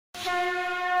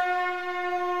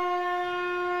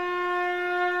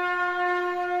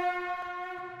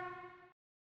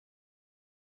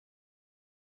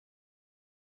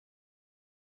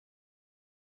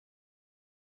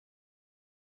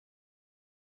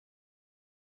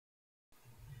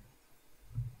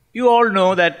You all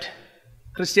know that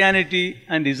Christianity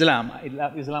and Islam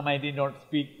I did not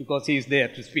speak because he is there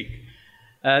to speak.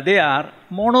 They are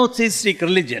monotheistic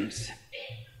religions.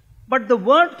 But the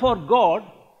word for God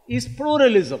is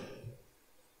pluralism.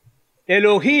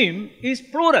 Elohim is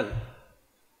plural.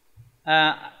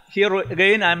 Here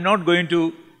again, I am not going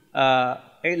to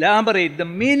elaborate the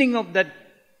meaning of that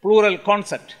plural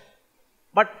concept.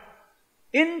 But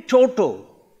in toto,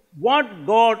 what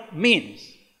God means,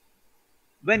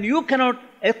 when you cannot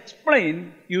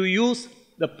explain, you use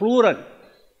the plural.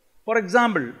 For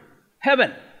example,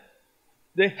 heaven.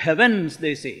 The heavens,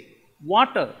 they say.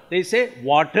 Water, they say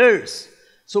waters.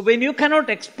 So when you cannot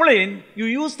explain, you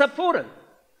use the plural.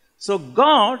 So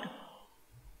God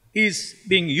is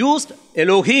being used,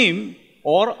 Elohim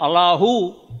or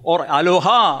Allahu or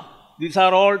Aloha. These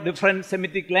are all different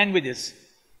Semitic languages.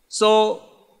 So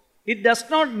it does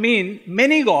not mean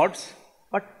many gods,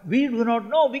 but we do not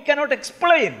know, we cannot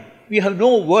explain. We have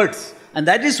no words, and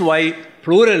that is why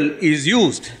plural is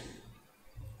used.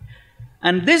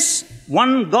 And this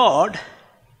one God,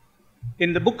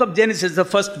 in the book of Genesis, the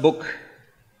first book,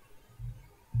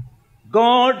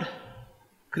 God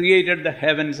created the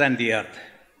heavens and the earth.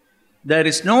 There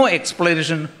is no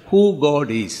explanation who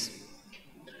God is.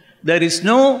 There is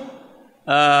no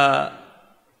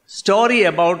story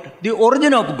about the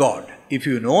origin of God. If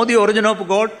you know the origin of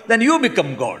God, then you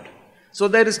become God. So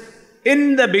there is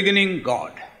in the beginning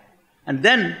God. And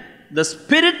then the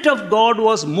Spirit of God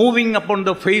was moving upon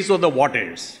the face of the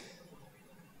waters.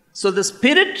 So the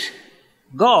Spirit,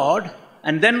 God,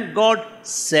 and then God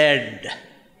said.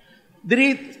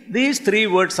 These three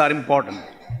words are important.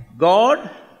 God,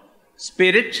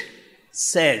 Spirit,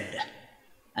 said.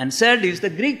 And said is, the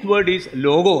Greek word is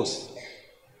logos,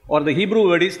 or the Hebrew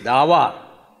word is davar.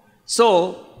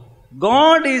 So,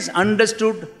 God is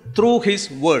understood through His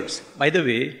words. By the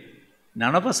way,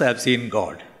 none of us have seen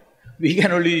God. We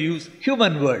can only use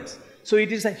human words. So,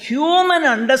 it is a human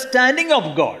understanding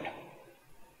of God.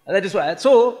 That is why.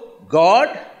 So,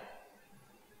 God,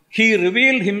 He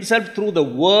revealed Himself through the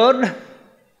Word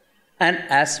and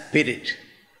as Spirit.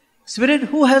 Spirit,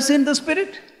 who has seen the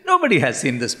Spirit? Nobody has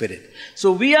seen the Spirit.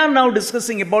 So we are now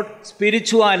discussing about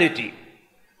spirituality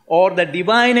or the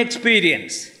divine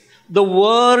experience, the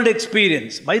world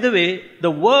experience. By the way, the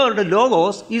word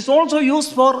logos is also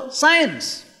used for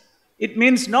science. It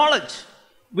means knowledge,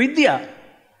 vidya.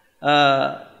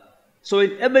 So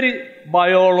in every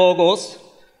biologos,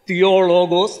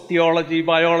 theologos, theology,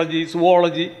 biology,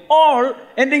 zoology, all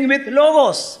ending with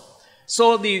logos.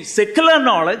 So the secular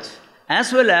knowledge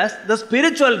as well as the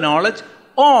spiritual knowledge,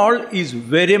 all is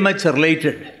very much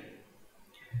related.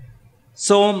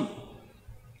 So,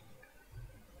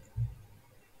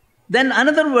 then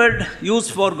another word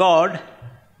used for God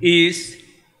is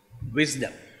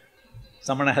wisdom.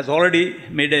 Someone has already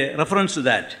made a reference to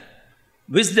that.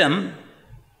 Wisdom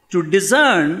to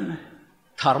discern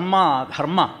dharma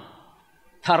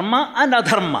and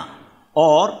adharma,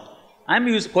 or I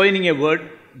am coining a word,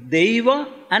 deva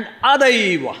and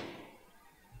adaiva.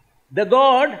 The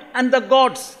God and the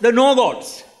gods, the no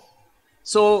gods.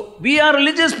 So, we are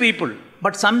religious people,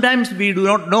 but sometimes we do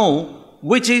not know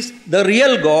which is the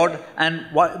real God and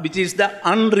which is the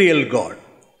unreal God.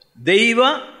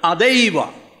 Deva,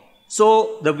 adaiva.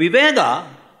 So, the viveka,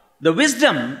 the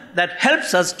wisdom that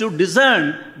helps us to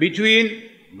discern between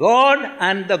God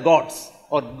and the gods,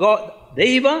 or God,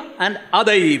 deva and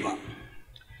adaiva.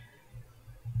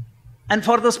 And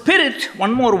for the Spirit,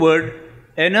 one more word,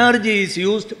 energy is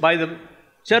used by the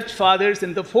church fathers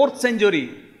in the 4th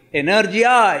century.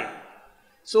 Energiae.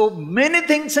 So many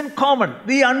things in common.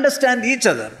 We understand each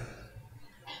other.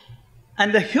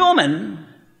 And the human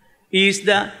is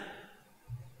the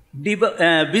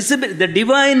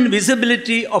divine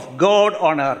visibility of God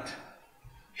on earth.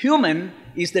 Human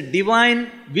is the divine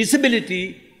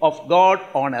visibility of God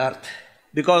on earth.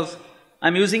 Because I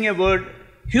am using a word,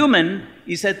 human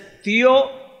is a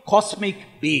theo-cosmic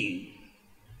being.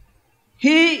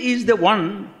 He is the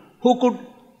one who could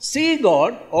see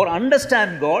God or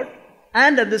understand God,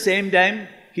 and at the same time,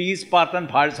 he is part and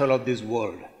parcel of this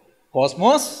world.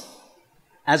 Cosmos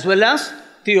as well as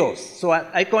theos. So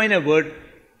I coin a word,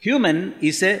 human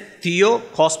is a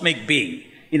theo-cosmic being.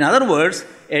 In other words,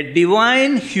 a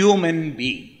divine human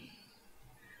being.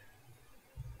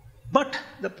 But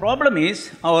the problem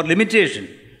is our limitation.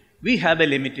 We have a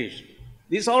limitation.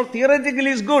 This all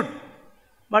theoretically is good,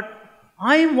 but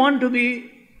I want to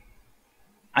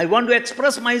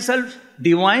express myself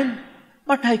divine,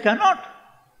 but I cannot.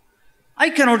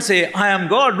 I cannot say, I am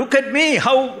God, look at me,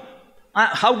 how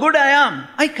good I am.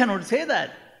 I cannot say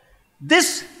that.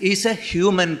 This is a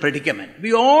human predicament.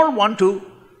 We all want to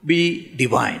be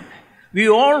divine. We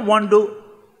all want to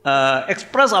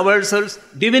express ourselves,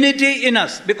 divinity in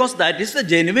us, because that is the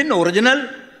genuine original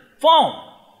form,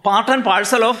 part and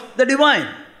parcel of the divine.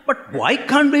 But why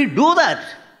can't we do that?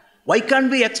 Why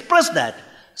can't we express that?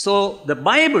 So the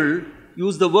Bible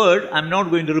used the word, I'm not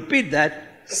going to repeat that,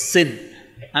 sin.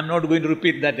 I'm not going to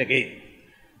repeat that again.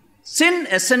 Sin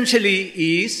essentially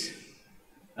is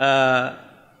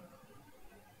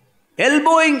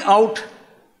elbowing out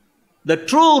the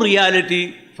true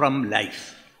reality from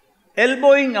life.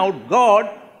 Elbowing out God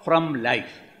from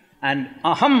life. And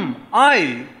aham,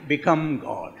 I become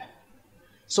God.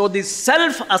 So this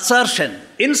self-assertion,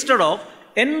 instead of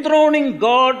enthroning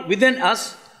God within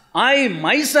us, I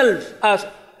myself as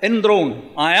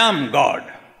enthroned, I am God.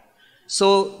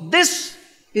 So this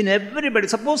in everybody,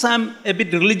 suppose I am a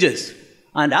bit religious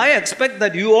and I expect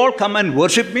that you all come and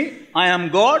worship me, I am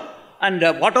God, and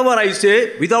whatever I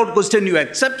say, without question you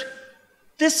accept.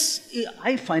 This,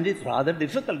 I find it rather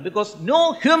difficult, because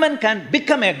no human can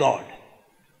become a God.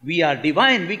 We are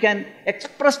divine, we can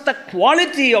express the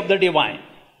quality of the divine,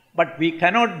 but we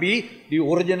cannot be the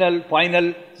original,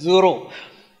 final zero.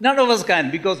 None of us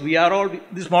can, because we are all,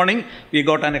 this morning we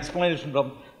got an explanation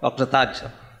from Dr.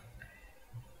 Thatcher.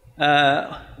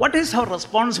 What is our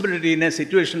responsibility in a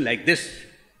situation like this?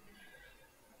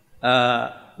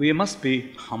 We must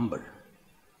be humble.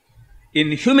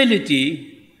 In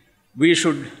humility, we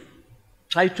should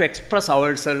try to express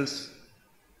ourselves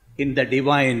in the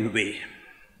divine way.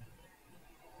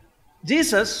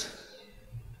 Jesus,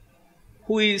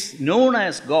 who is known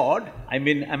as God,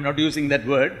 I'm not using that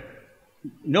word,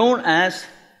 known as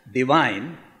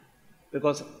divine,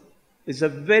 because it's a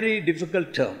very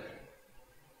difficult term.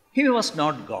 He was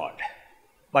not God,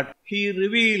 but he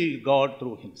revealed God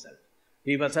through himself.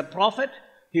 He was a prophet,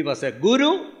 he was a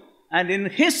guru, and in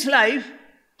his life,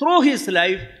 through his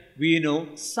life, we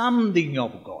know something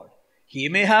of God. He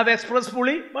may have expressed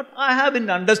fully, but I haven't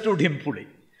understood him fully.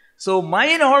 So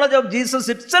my knowledge of Jesus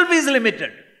itself is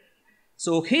limited.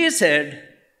 So he said,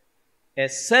 a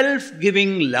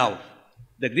self-giving love.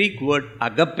 The Greek word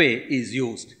agape is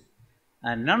used.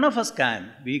 And none of us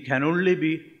can. We can only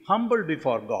be humble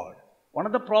before God. One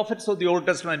of the prophets of the Old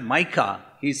Testament, Micah,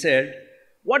 he said,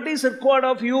 what is required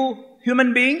of you,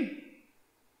 human being?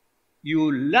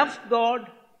 You love God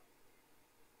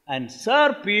and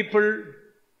serve people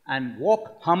and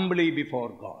walk humbly before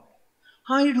God.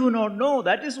 I do not know.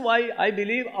 That is why I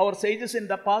believe our sages in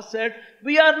the past said,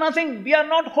 we are nothing, we are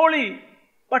not holy,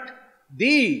 but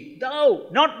thee, thou,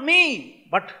 not me,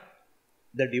 but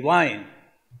the divine.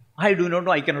 I do not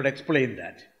know, I cannot explain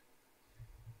that.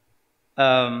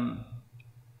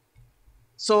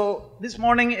 So this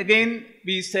morning again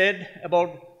we said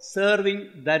about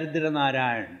serving Daridra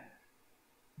Narayan.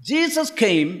 Jesus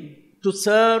came to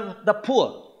serve the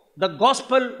poor. The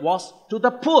gospel was to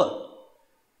the poor.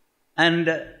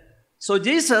 And so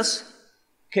Jesus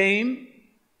came,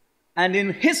 and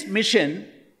in his mission,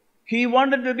 he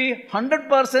wanted to be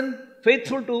 100%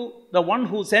 faithful to the one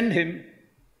who sent him,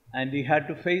 and he had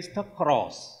to face the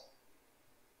cross.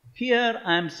 Here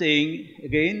I am saying,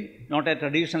 again, not a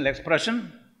traditional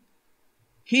expression,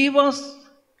 he was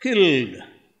killed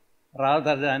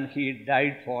rather than he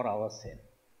died for our sin.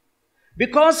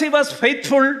 Because he was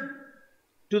faithful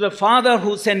to the Father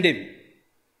who sent him,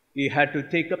 he had to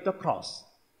take up the cross.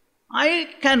 I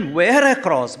can wear a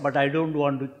cross, but I don't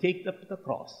want to take up the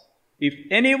cross. If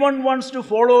anyone wants to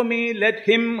follow me, let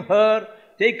him, her,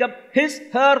 take up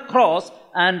her cross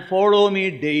and follow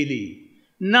me daily.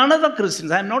 None of the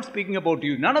Christians, I am not speaking about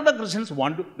you, none of the Christians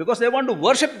want to, because they want to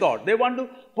worship God. They want to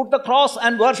put the cross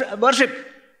and worship.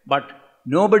 But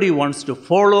nobody wants to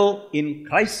follow in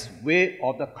Christ's way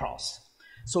of the cross.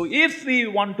 So if we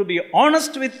want to be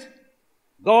honest with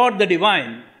God the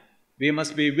divine, we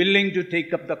must be willing to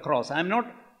take up the cross. I am not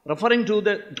referring to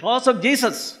the cross of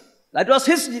Jesus. That was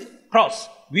his cross.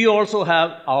 We also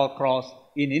have our cross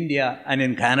in India and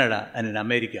in Canada and in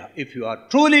America. If you are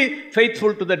truly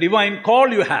faithful to the divine call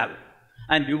you have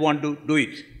and you want to do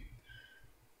it.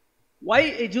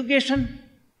 Why education?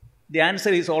 The answer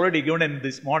is already given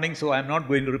this morning, so I am not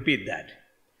going to repeat that.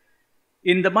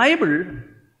 In the Bible,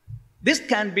 this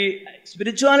can be,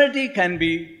 spirituality can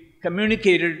be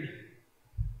communicated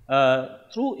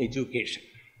through education.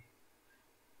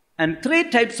 And 3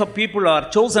 types of people are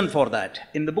chosen for that.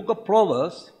 In the book of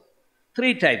Proverbs,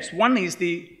 3 types. One is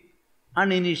the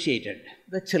uninitiated,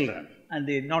 the children, and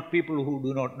they are not people who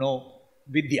do not know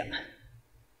Vidya.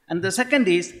 And the second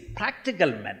is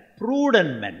practical men,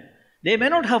 prudent men. They may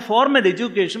not have formal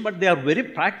education, but they are very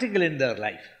practical in their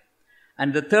life.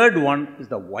 And the third one is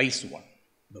the wise one,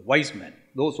 the wise men,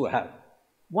 those who have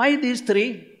Why these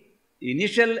three?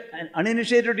 Initial and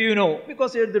uninitiated, you know,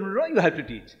 because you don't know, you have to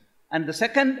teach. And the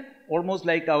second, almost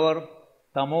like our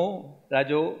Tamo,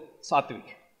 Rajo, Satvik.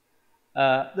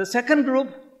 The second group,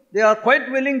 they are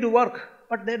quite willing to work,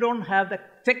 but they don't have the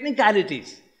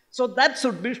technicalities. So that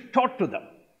should be taught to them.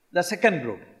 The second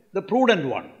group, the prudent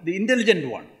one, the intelligent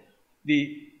one,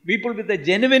 the people with a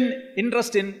genuine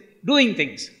interest in doing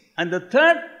things. And the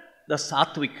third, the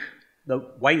Satvik, the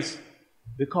wise,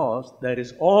 because there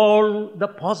is all the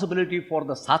possibility for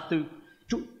the Sattvic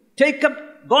to take up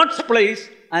God's place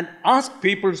and ask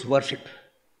people's worship.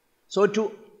 So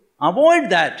to avoid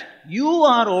that, you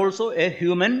are also a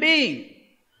human being.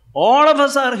 All of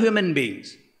us are human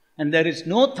beings. And there is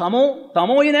no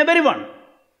Tamo in everyone,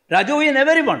 Rajo in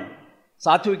everyone,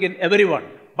 Sattvic in everyone.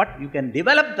 But you can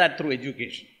develop that through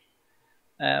education.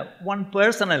 One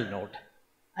personal note.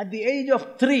 At the age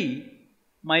of 3,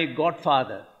 my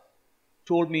godfather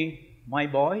told me, my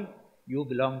boy, you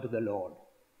belong to the Lord.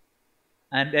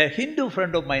 And a Hindu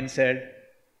friend of mine said,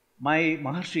 my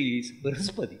Maharshi is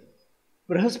Brihaspati.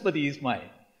 Brihaspati is mine.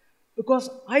 Because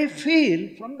I feel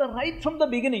right from the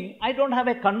beginning, I don't have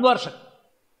a conversion.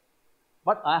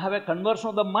 But I have a conversion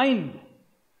of the mind.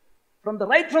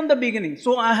 Right from the beginning.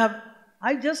 So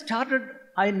I just started,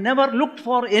 I never looked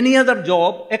for any other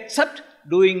job except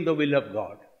doing the will of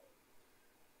God.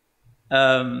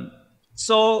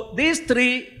 So these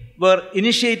three were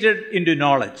initiated into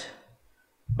knowledge.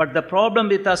 But the problem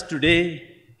with us today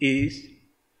is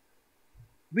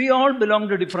we all belong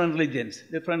to different religions,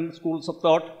 different schools of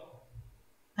thought,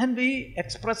 and we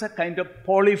express a kind of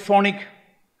polyphonic,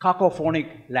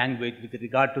 cacophonic language with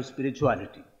regard to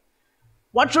spirituality.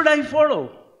 What should I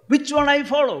follow? Which one I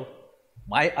follow?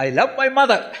 I love my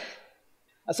mother.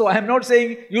 So I am not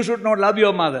saying you should not love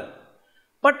your mother.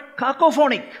 But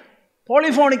cacophonic,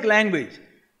 polyphonic language.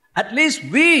 At least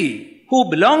we who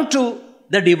belong to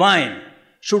the divine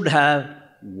should have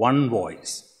one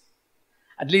voice.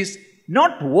 At least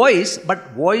not voice,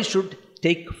 but voice should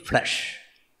take flesh.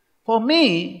 For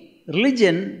me,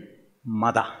 religion,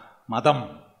 madam.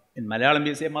 In Malayalam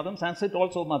we say madam, Sanskrit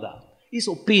also mada, is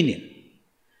opinion.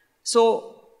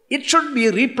 So it should be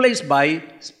replaced by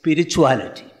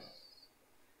spirituality.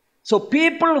 So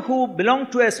people who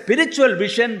belong to a spiritual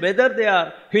vision, whether they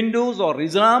are Hindus or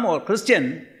Islam or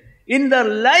Christian, in their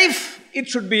life it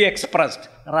should be expressed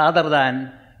rather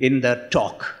than in their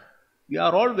talk. We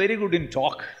are all very good in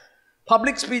talk.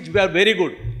 Public speech, we are very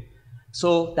good.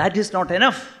 So that is not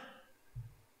enough.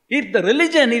 If the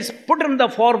religion is put in the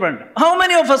forefront, how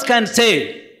many of us can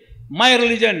say, my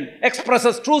religion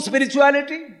expresses true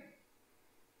spirituality?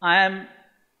 I am,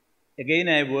 again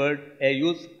a word I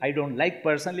use, I don't like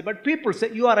personally, but people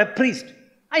say, you are a priest.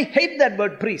 I hate that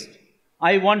word priest.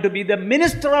 I want to be the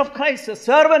minister of Christ, a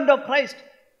servant of Christ.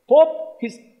 Pope,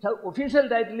 his official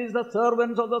title is the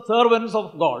servants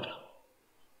of God.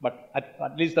 But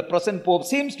at least the present Pope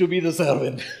seems to be the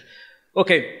servant.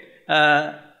 Okay.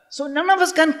 So none of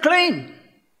us can claim.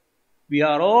 We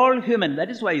are all human.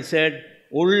 That is why he said,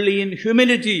 only in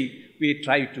humility we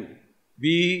try to.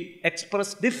 We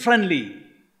express differently.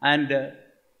 And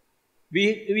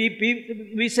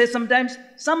we say sometimes,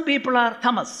 some people are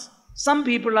tamas, some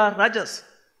people are rajas.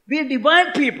 We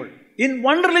divide people. In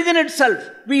one religion itself,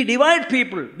 we divide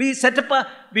people. We set up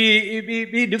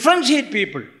we differentiate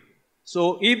people.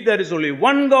 So if there is only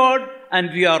one God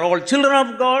and we are all children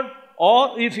of God,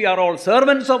 or if we are all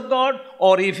servants of God,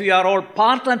 or if we are all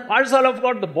part and parcel of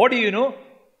God, the body, you know,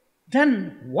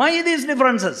 then why these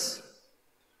differences?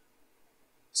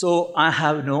 So I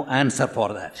have no answer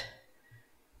for that.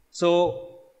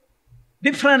 So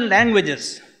different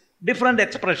languages, different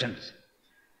expressions,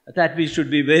 that we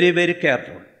should be very, very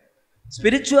careful.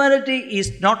 Spirituality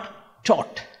is not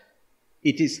taught.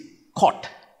 It is caught.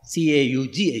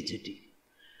 C-A-U-G-H-T.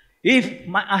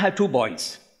 I have 2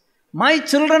 boys. My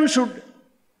children should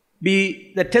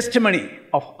be the testimony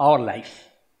of our life.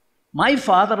 My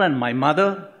father and my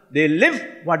mother, they live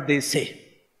what they say.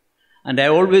 And I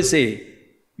always say,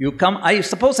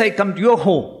 suppose I come to your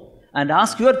home and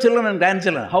ask your children and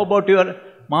grandchildren, how about your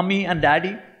mommy and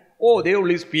daddy? Oh, they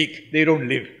only speak, they don't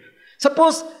live.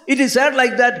 Suppose it is said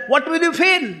like that, what will you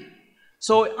feel?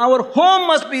 So our home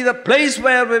must be the place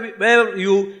where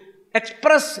you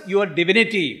express your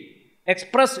divinity,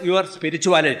 express your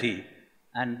spirituality.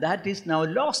 And that is now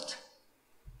lost.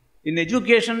 In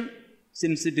education,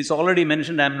 since it is already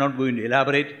mentioned, I am not going to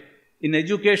elaborate. In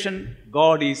education,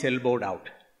 God is elbowed out.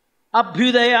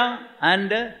 Abhyudaya and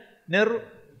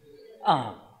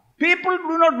people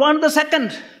do not want the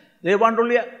second. They want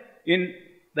only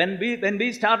when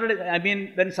we started,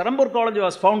 when Sarambur College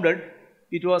was founded,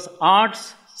 it was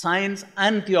arts, science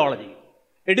and theology.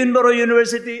 Edinburgh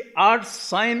University, arts,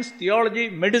 science, theology,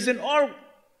 medicine, all.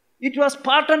 It was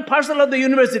part and parcel of the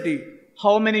university.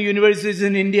 How many universities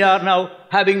in India are now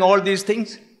having all these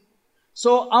things?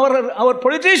 So our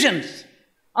politicians,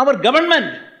 our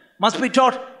government must be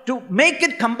taught to make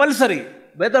it compulsory,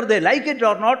 whether they like it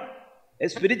or not.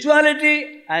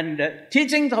 Spirituality and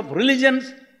teachings of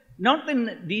religions, not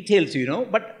in details,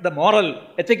 but the moral,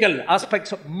 ethical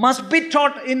aspects must be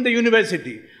taught in the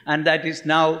university. And that is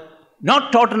now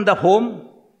not taught in the home.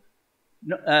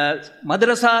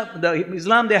 Madrasa, the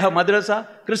Islam, they have madrasa.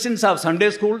 Christians have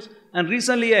Sunday schools. And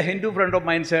recently a Hindu friend of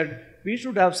mine said, we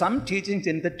should have some teachings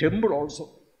in the temple also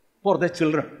for the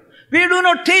children. We do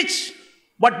not teach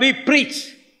what we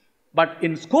preach. But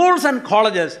in schools and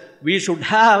colleges, we should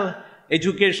have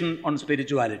education on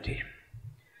spirituality.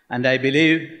 And I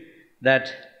believe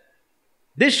that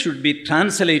this should be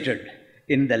translated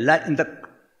in the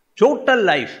total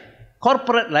life,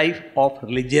 corporate life of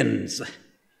religions.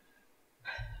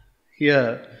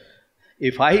 Here,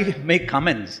 if I make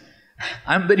comments,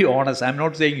 I'm very honest. I'm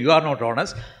not saying you are not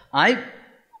honest. I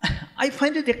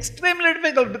find it extremely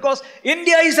difficult because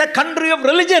India is a country of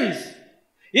religions.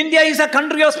 India is a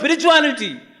country of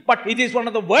spirituality. But it is one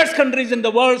of the worst countries in the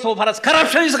world so far as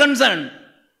corruption is concerned.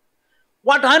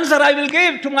 What answer I will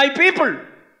give to my people?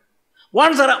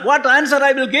 What answer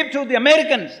I will give to the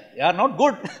Americans? They are not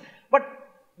good. But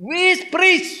we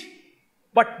preach.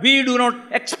 But we do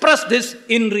not express this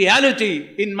in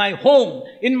reality, in my home,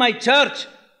 in my church.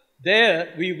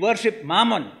 There we worship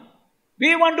Mammon.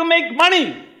 We want to make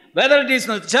money. Whether it is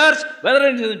in the church, whether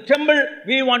it is in the temple,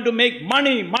 we want to make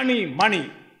money, money,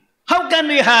 money. How can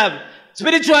we have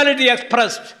spirituality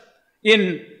expressed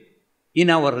in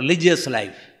our religious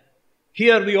life?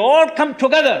 Here we all come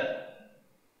together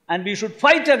and we should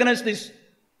fight against this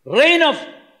reign of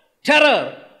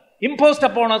terror imposed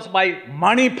upon us by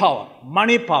money power.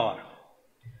 Money power.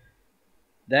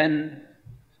 Then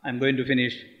I'm going to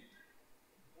finish.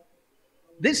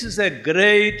 This is a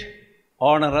great,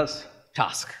 onerous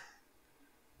task.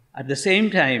 At the same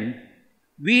time,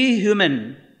 we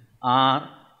human are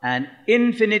an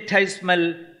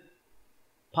infinitesimal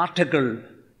particle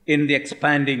in the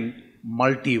expanding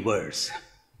multiverse.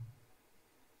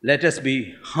 Let us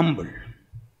be humble,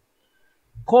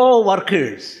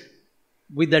 co-workers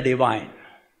with the divine.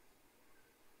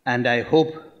 And I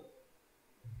hope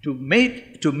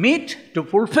to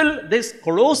fulfill this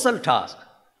colossal task,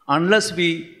 unless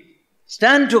we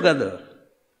stand together,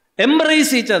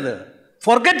 embrace each other,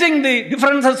 forgetting the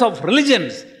differences of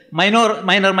religions,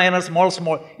 minor,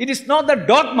 small. It is not the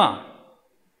dogma,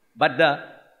 but the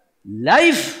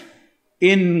life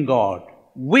in God,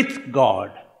 with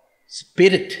God,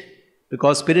 spirit,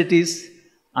 because spirit is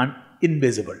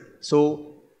invisible. So,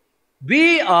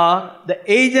 we are the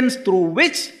agents through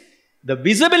which the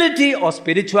visibility of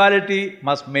spirituality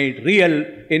must be made real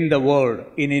in the world,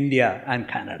 in India and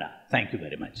Canada. Thank you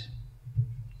very much.